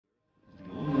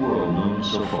come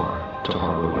so far to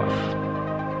harbor life.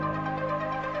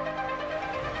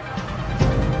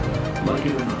 Like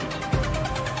it or not,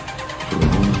 for the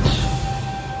moment,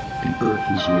 the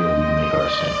Earth is where we make our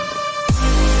stand.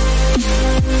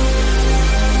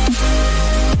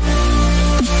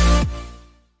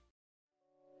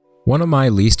 One of my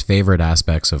least favorite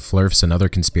aspects of flurfs and other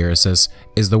conspiracists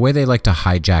is the way they like to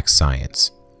hijack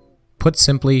science. Put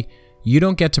simply, you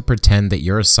don't get to pretend that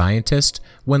you're a scientist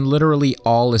when literally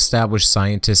all established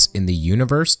scientists in the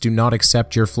universe do not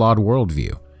accept your flawed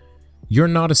worldview. You're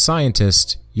not a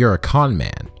scientist, you're a con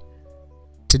man.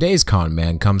 Today's con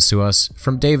man comes to us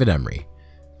from David Emery.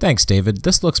 Thanks, David,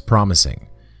 this looks promising.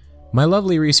 My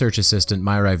lovely research assistant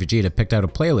Myra Vegeta picked out a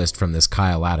playlist from this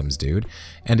Kyle Adams dude,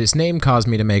 and its name caused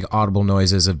me to make audible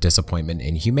noises of disappointment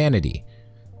in humanity.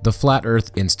 The Flat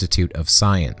Earth Institute of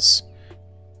Science.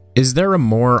 Is there a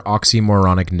more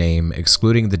oxymoronic name,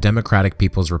 excluding the Democratic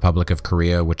People's Republic of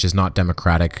Korea, which is not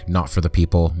democratic, not for the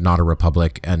people, not a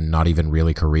republic, and not even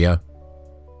really Korea?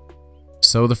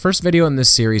 So the first video in this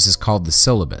series is called The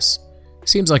Syllabus.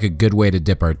 Seems like a good way to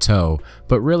dip our toe,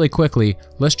 but really quickly,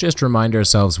 let's just remind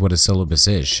ourselves what a syllabus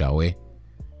is, shall we?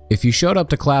 If you showed up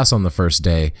to class on the first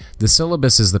day, the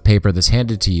syllabus is the paper that's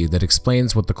handed to you that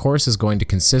explains what the course is going to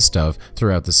consist of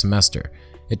throughout the semester.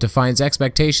 It defines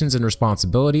expectations and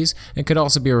responsibilities and could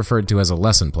also be referred to as a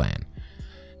lesson plan.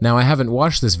 Now, I haven't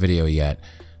watched this video yet,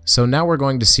 so now we're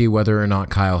going to see whether or not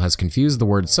Kyle has confused the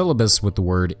word syllabus with the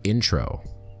word intro.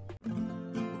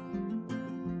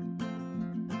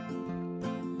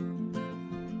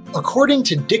 According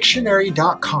to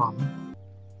dictionary.com,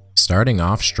 starting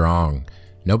off strong.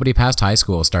 Nobody past high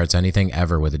school starts anything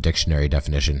ever with a dictionary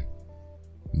definition.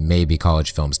 Maybe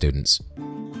college film students.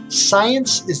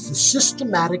 Science is the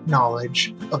systematic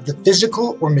knowledge of the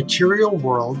physical or material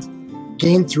world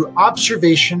gained through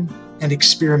observation and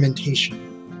experimentation.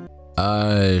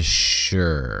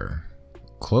 Sure.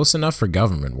 Close enough for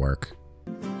government work.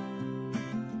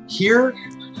 Here,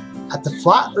 at the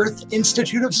Flat Earth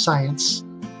Institute of Science,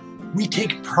 we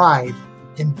take pride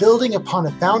in building upon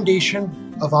a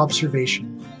foundation of observation.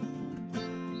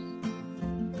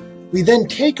 We then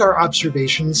take our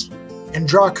observations and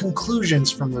draw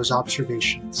conclusions from those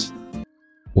observations.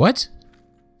 What?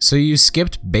 So you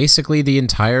skipped basically the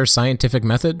entire scientific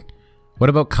method? What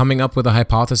about coming up with a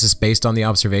hypothesis based on the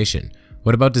observation?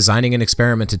 What about designing an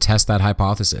experiment to test that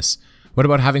hypothesis? What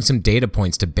about having some data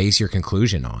points to base your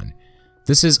conclusion on?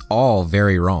 This is all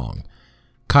very wrong.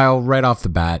 Kyle, right off the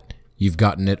bat, you've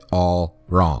gotten it all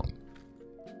wrong.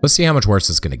 Let's see how much worse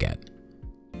it's going to get.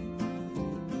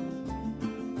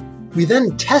 We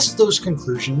then test those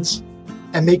conclusions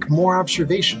and make more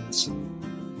observations,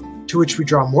 to which we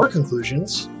draw more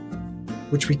conclusions,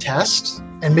 which we test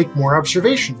and make more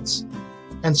observations,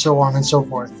 and so on and so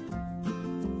forth.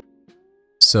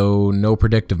 So no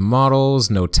predictive models,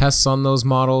 no tests on those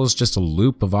models, just a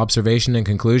loop of observation and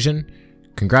conclusion?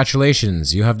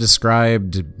 Congratulations, you have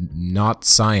described not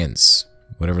science,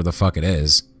 whatever the fuck it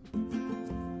is.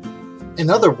 In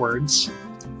other words,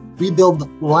 we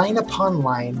build line upon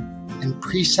line and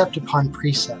precept upon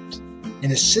precept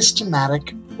in a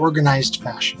systematic, organized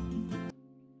fashion.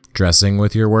 Dressing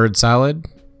with your word salad?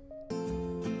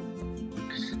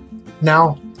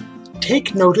 Now,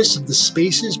 take notice of the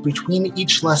spaces between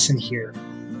each lesson here.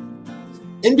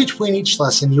 In between each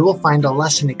lesson, you will find a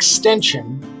lesson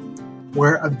extension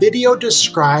where a video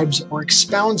describes or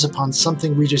expounds upon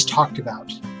something we just talked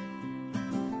about.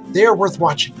 They are worth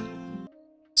watching.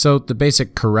 So the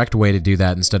basic correct way to do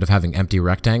that instead of having empty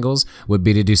rectangles would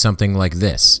be to do something like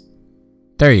this.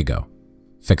 There you go.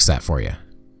 Fix that for you.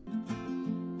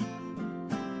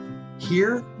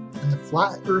 Here in the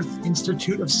Flat Earth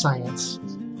Institute of Science,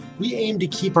 we aim to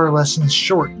keep our lessons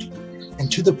short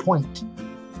and to the point,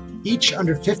 each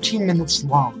under 15 minutes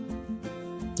long,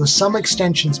 though some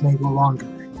extensions may go longer.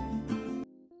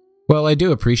 Well, I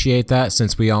do appreciate that,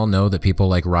 since we all know that people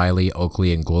like Riley,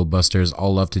 Oakley, and Globebusters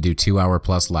all love to do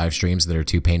 2-hour-plus live streams that are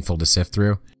too painful to sift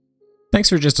through. Thanks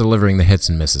for just delivering the hits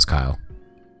and misses, Kyle.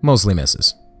 Mostly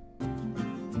misses.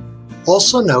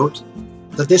 Also note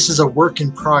that this is a work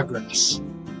in progress.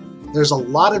 There's a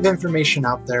lot of information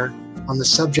out there on the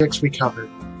subjects we covered,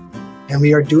 and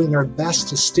we are doing our best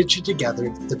to stitch it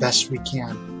together the best we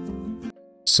can.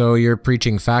 So you're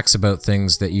preaching facts about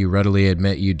things that you readily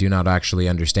admit you do not actually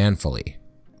understand fully.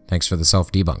 Thanks for the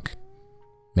self-debunk.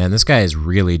 Man, this guy is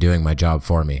really doing my job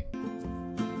for me.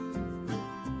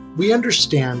 We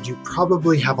understand you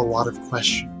probably have a lot of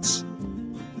questions.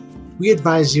 We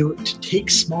advise you to take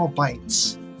small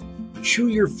bites, chew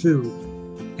your food,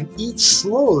 and eat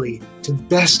slowly to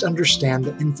best understand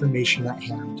the information at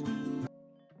hand.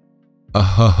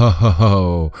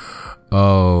 Oh,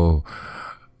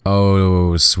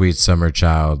 sweet summer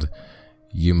child.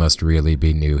 You must really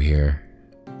be new here.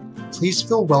 Please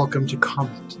feel welcome to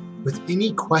comment with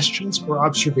any questions or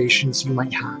observations you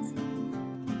might have.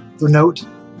 The note,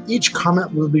 each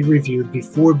comment will be reviewed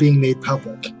before being made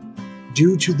public,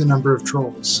 due to the number of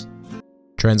trolls.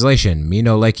 Translation: me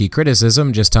no likey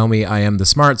criticism, just tell me I am the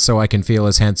smart so I can feel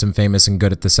as handsome, famous, and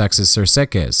good at the sex as Sir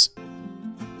Sick is.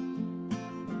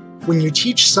 When you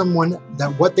teach someone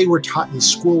that what they were taught in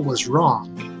school was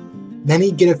wrong,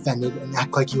 many get offended and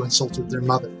act like you insulted their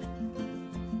mother.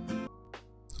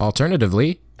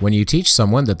 Alternatively, when you teach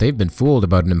someone that they've been fooled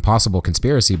about an impossible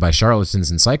conspiracy by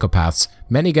charlatans and psychopaths,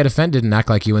 many get offended and act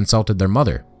like you insulted their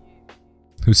mother,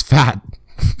 who's fat.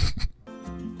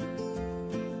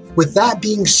 With that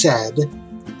being said,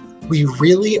 we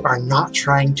really are not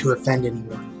trying to offend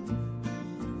anyone.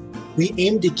 We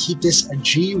aim to keep this a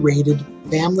G-rated,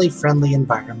 family-friendly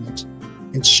environment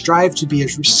and strive to be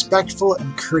as respectful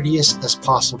and courteous as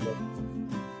possible.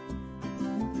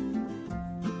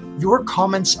 Your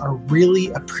comments are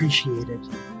really appreciated.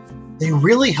 They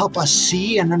really help us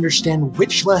see and understand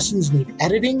which lessons need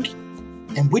editing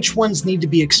and which ones need to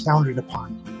be expounded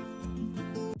upon.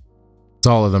 It's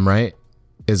all of them, right?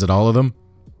 Is it all of them?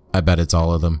 I bet it's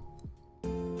all of them.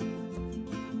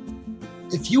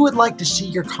 If you would like to see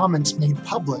your comments made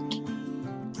public,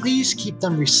 please keep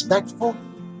them respectful,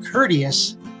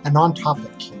 courteous, and on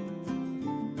topic.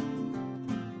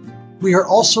 We are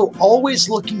also always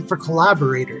looking for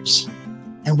collaborators,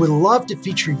 and would love to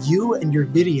feature you and your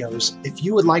videos if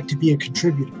you would like to be a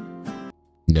contributor.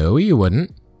 No, you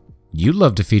wouldn't. You'd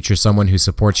love to feature someone who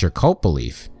supports your cult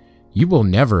belief. You will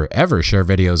never ever share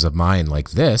videos of mine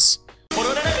like this.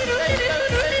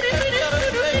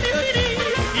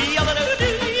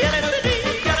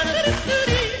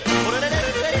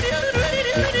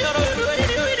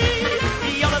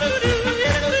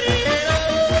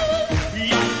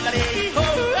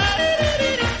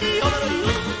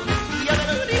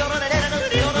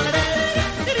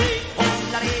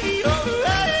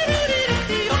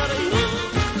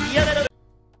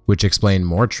 Which explain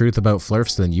more truth about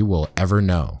Flurfs than you will ever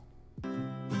know.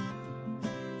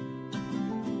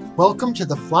 Welcome to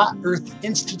the Flat Earth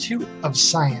Institute of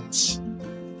Science.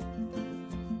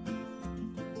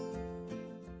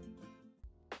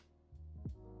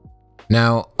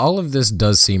 Now, all of this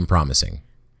does seem promising.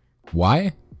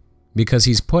 Why? Because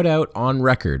he's put out on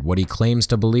record what he claims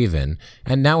to believe in,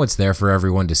 and now it's there for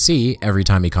everyone to see every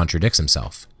time he contradicts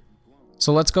himself.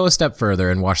 So let's go a step further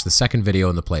and watch the second video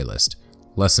in the playlist.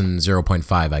 Lesson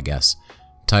 0.5, I guess,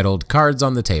 titled Cards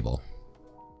on the Table.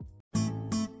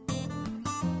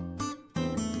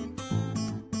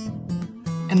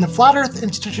 In the Flat Earth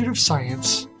Institute of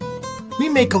Science, we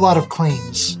make a lot of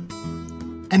claims.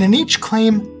 And in each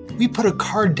claim, we put a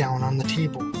card down on the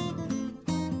table.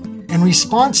 In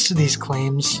response to these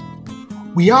claims,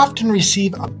 we often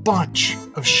receive a bunch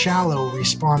of shallow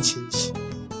responses.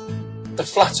 The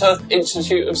Flat Earth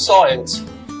Institute of Science.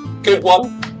 Good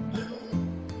one.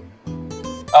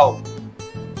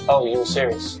 Oh, you were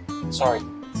serious. Sorry.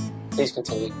 Please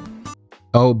continue.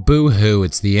 Oh, boo-hoo,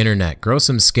 it's the internet. Grow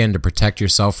some skin to protect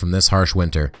yourself from this harsh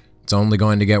winter. It's only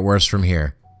going to get worse from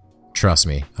here. Trust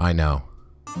me, I know.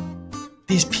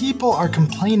 These people are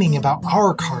complaining about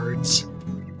our cards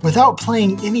without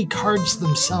playing any cards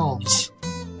themselves.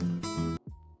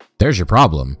 There's your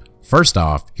problem. First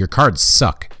off, your cards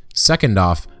suck. Second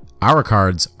off, our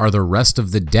cards are the rest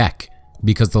of the deck,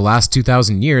 because the last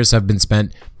 2,000 years have been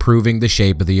spent proving the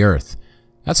shape of the Earth.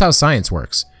 That's how science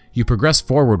works. You progress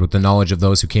forward with the knowledge of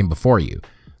those who came before you.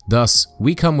 Thus,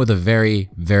 we come with a very,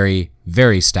 very,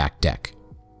 very stacked deck.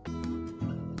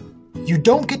 You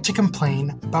don't get to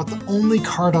complain about the only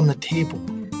card on the table.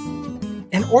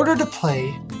 In order to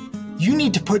play, you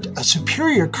need to put a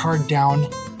superior card down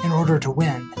in order to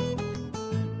win.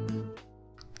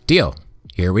 Deal.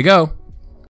 Here we go.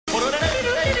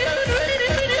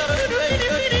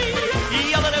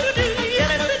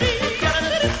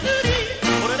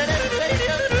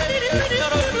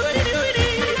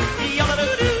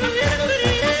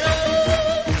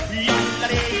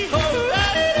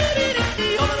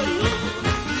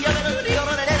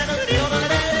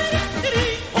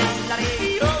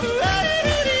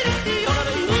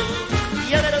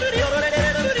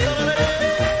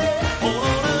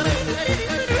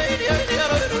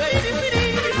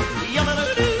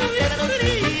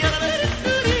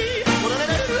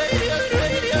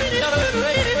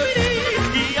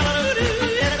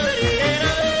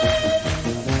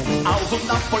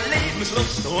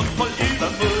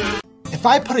 If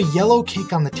I put a yellow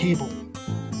cake on the table,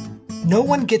 no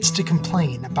one gets to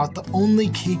complain about the only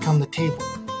cake on the table.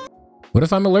 What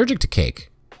if I'm allergic to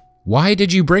cake? Why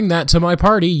did you bring that to my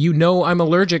party? You know I'm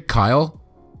allergic, Kyle.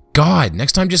 God,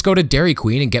 next time just go to Dairy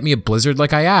Queen and get me a Blizzard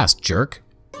like I asked, jerk.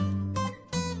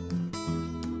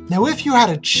 Now if you had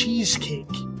a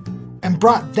cheesecake and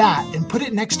brought that and put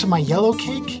it next to my yellow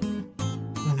cake,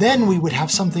 then we would have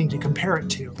something to compare it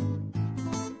to.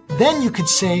 Then you could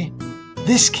say,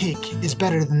 this cake is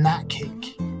better than that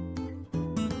cake.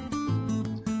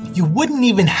 You wouldn't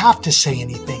even have to say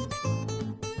anything.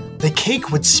 The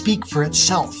cake would speak for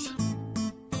itself.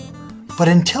 But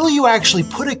until you actually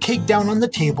put a cake down on the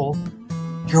table,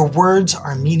 your words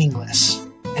are meaningless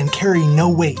and carry no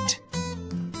weight.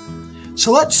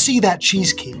 So let's see that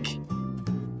cheesecake.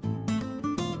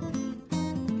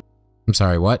 I'm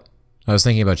sorry, what? I was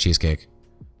thinking about cheesecake.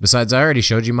 Besides, I already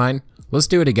showed you mine. Let's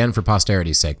do it again for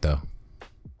posterity's sake, though.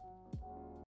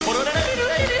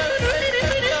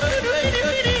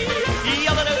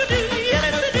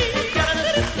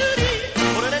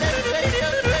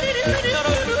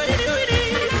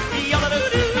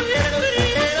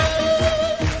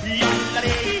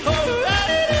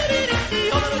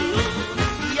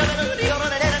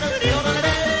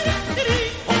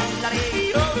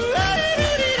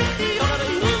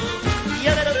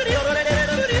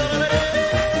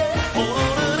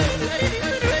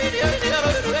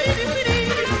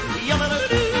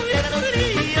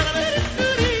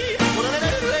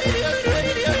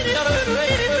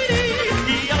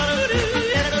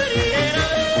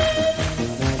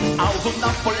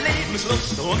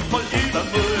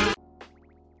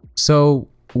 So,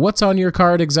 what's on your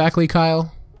card exactly,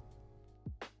 Kyle?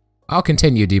 I'll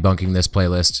continue debunking this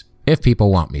playlist if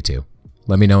people want me to.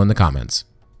 Let me know in the comments.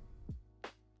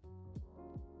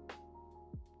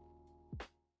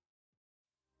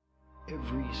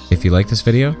 If you like this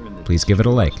video, please give it a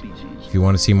like. If you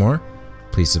want to see more,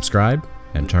 please subscribe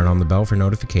and turn on the bell for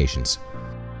notifications.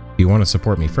 If you want to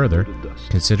support me further,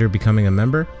 consider becoming a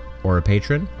member or a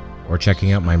patron, or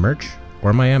checking out my merch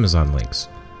or my Amazon links.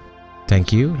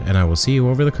 Thank you, and I will see you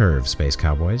over the curve, Space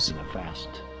Cowboys. In a vast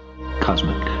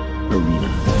cosmic arena.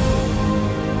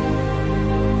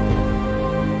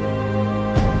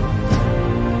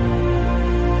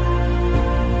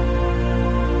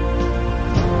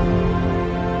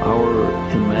 Our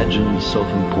imagined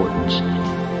self-importance,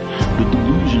 the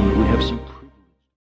delusion that we have some